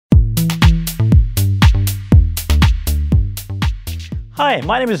Hi,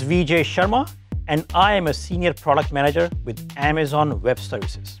 my name is Vijay Sharma, and I am a Senior Product Manager with Amazon Web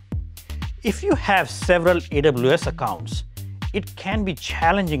Services. If you have several AWS accounts, it can be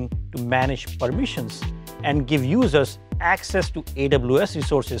challenging to manage permissions and give users access to AWS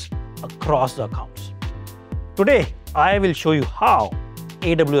resources across the accounts. Today, I will show you how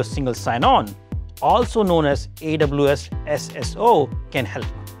AWS Single Sign-On, also known as AWS SSO, can help.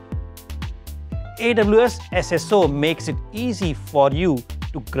 AWS SSO makes it easy for you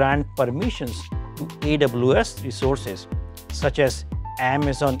to grant permissions to AWS resources such as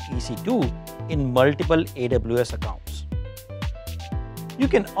Amazon EC2 in multiple AWS accounts. You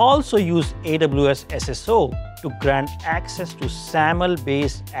can also use AWS SSO to grant access to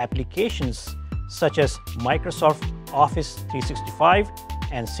SAML-based applications such as Microsoft Office 365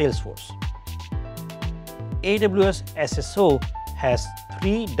 and Salesforce. AWS SSO has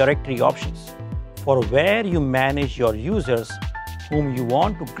 3 directory options for where you manage your users whom you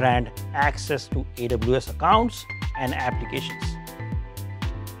want to grant access to AWS accounts and applications.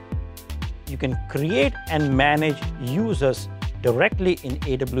 You can create and manage users directly in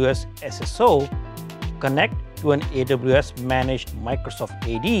AWS SSO, connect to an AWS managed Microsoft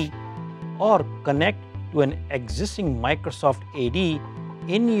AD, or connect to an existing Microsoft AD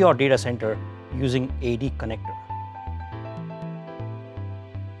in your data center using AD connector.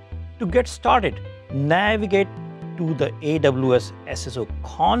 To get started, navigate to the AWS SSO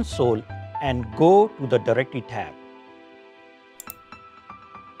console and go to the Directory tab.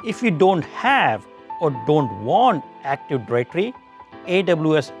 If you don't have or don't want Active Directory,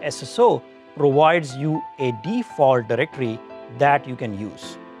 AWS SSO provides you a default directory that you can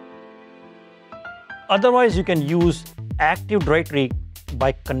use. Otherwise, you can use Active Directory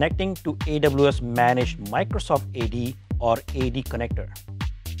by connecting to AWS Managed Microsoft AD or AD connector.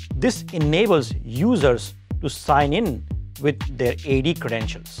 This enables users to sign in with their AD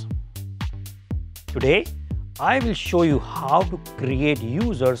credentials. Today, I will show you how to create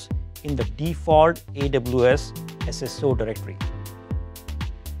users in the default AWS SSO directory.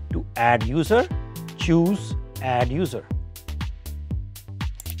 To add user, choose Add User.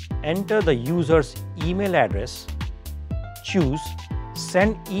 Enter the user's email address. Choose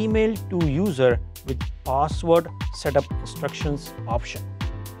Send email to user with password setup instructions option.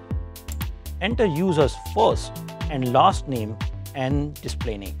 Enter user's first and last name and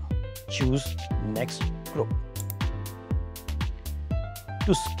display name. Choose Next Group.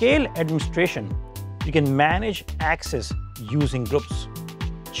 To scale administration, you can manage access using groups.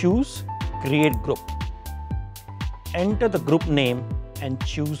 Choose Create Group. Enter the group name and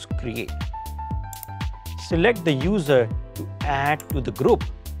choose Create. Select the user to add to the group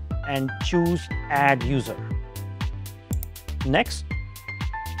and choose Add User. Next,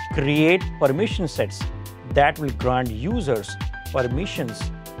 create permission sets that will grant users permissions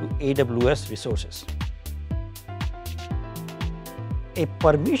to AWS resources. A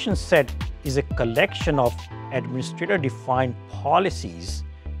permission set is a collection of administrator-defined policies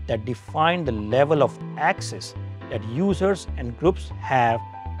that define the level of access that users and groups have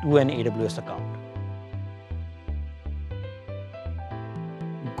to an AWS account.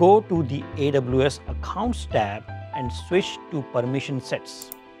 Go to the AWS Accounts tab and switch to Permission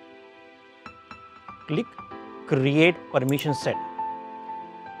Sets. Click Create Permission Set.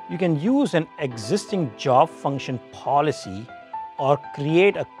 You can use an existing job function policy or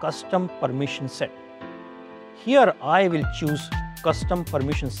create a custom permission set. Here I will choose Custom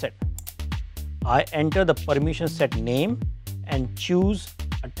Permission Set. I enter the permission set name and choose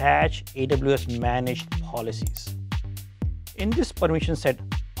Attach AWS Managed Policies. In this permission set,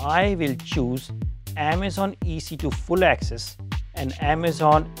 I will choose Amazon EC2 Full Access and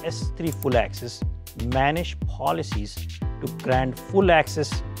Amazon S3 Full Access Manage Policies to grant full access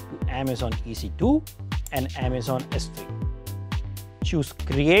to Amazon EC2 and Amazon S3. Choose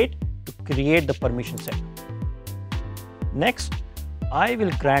Create to create the permission set. Next, I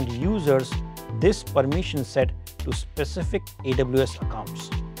will grant users this permission set to specific AWS accounts.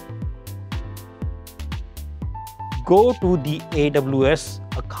 Go to the AWS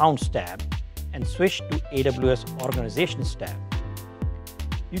Accounts tab and switch to AWS Organizations tab.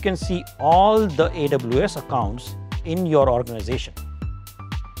 You can see all the AWS accounts in your organization.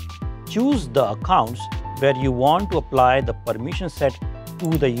 Choose the accounts where you want to apply the permission set to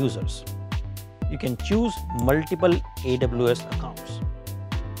the users. You can choose multiple AWS accounts.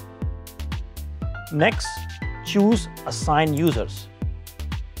 Next, choose Assign Users.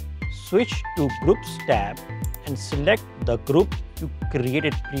 Switch to Groups tab and select the group you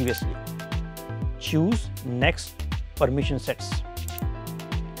created previously. Choose Next Permission Sets.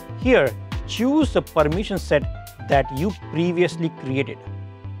 Here, choose the permission set that you previously created.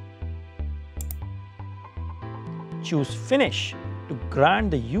 Choose Finish to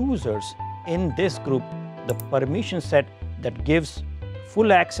grant the users in this group the permission set that gives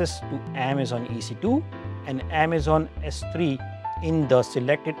full access to Amazon EC2 and Amazon S3 in the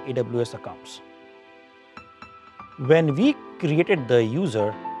selected AWS accounts. When we created the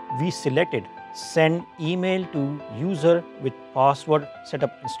user, we selected Send email to user with password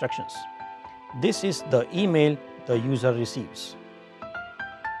setup instructions. This is the email the user receives.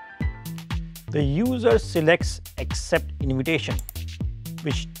 The user selects Accept Invitation,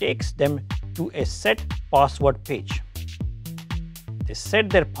 which takes them to a set password page. They set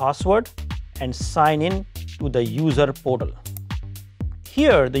their password and sign in to the user portal.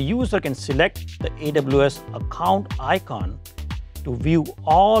 Here, the user can select the AWS account icon to view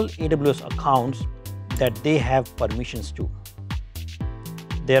all AWS accounts that they have permissions to.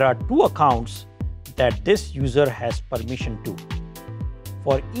 There are 2 accounts that this user has permission to.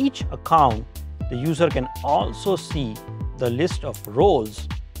 For each account, the user can also see the list of roles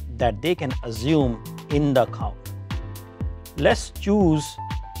that they can assume in the account. Let's choose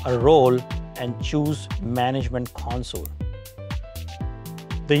a role and choose Management Console.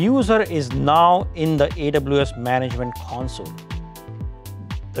 The user is now in the AWS Management Console.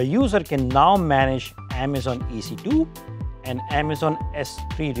 The user can now manage Amazon EC2 and Amazon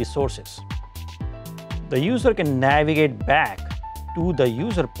S3 resources. The user can navigate back to the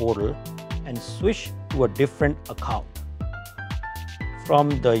user portal and switch to a different account. From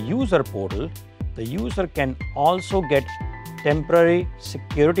the user portal, the user can also get temporary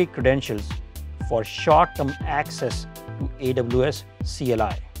security credentials for short-term access to AWS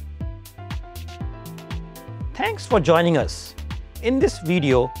CLI. Thanks for joining us. In this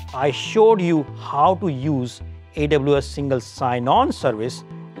video, I showed you how to use AWS Single Sign-On service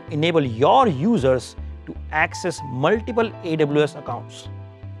to enable your users to access multiple AWS accounts.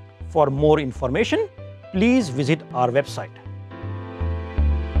 For more information, please visit our website.